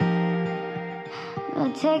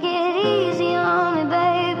Take it easy on me,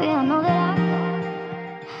 baby. I know that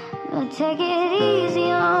take it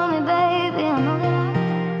easy on me, baby. I know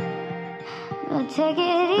that take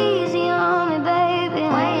it easy on me, baby.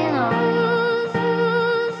 Weighing on you,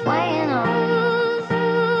 weighing on you.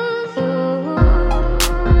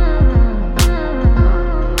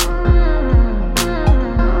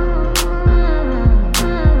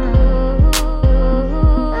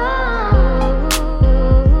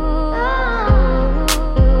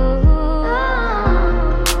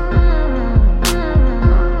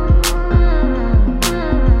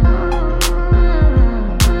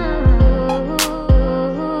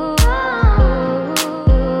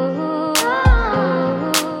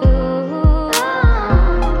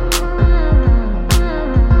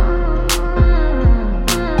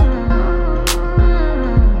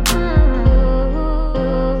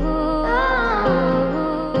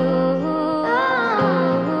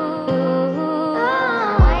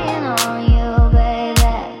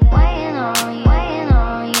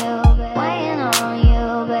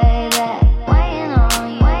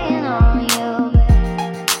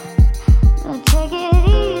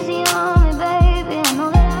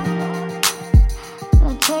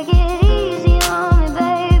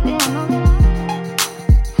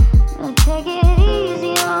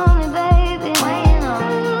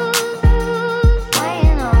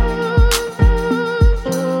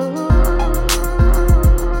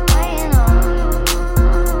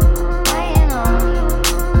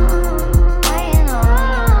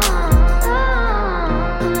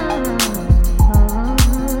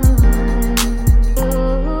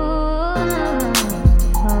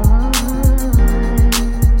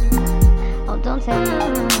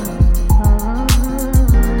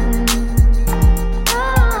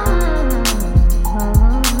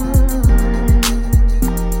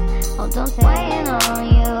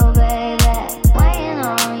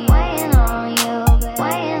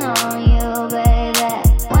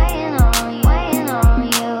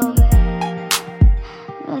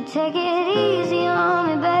 Take it easy on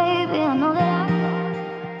me, baby. I know that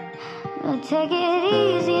take it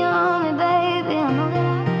easy on me, baby. I know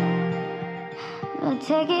that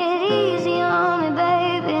take it easy on me,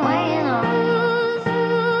 baby. Weighing on you,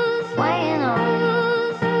 weighing on you.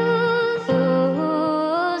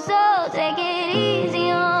 So take it easy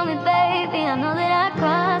on me, baby. I know that I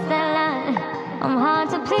crossed that line. I'm hard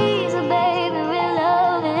to please, but baby, real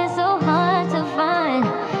love is so hard to find.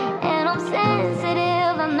 And I'm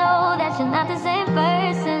sensitive, I know that you're not the same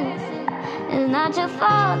person. It's not your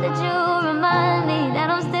fault that you remind me that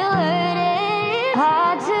I'm still hurting.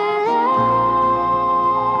 Hard to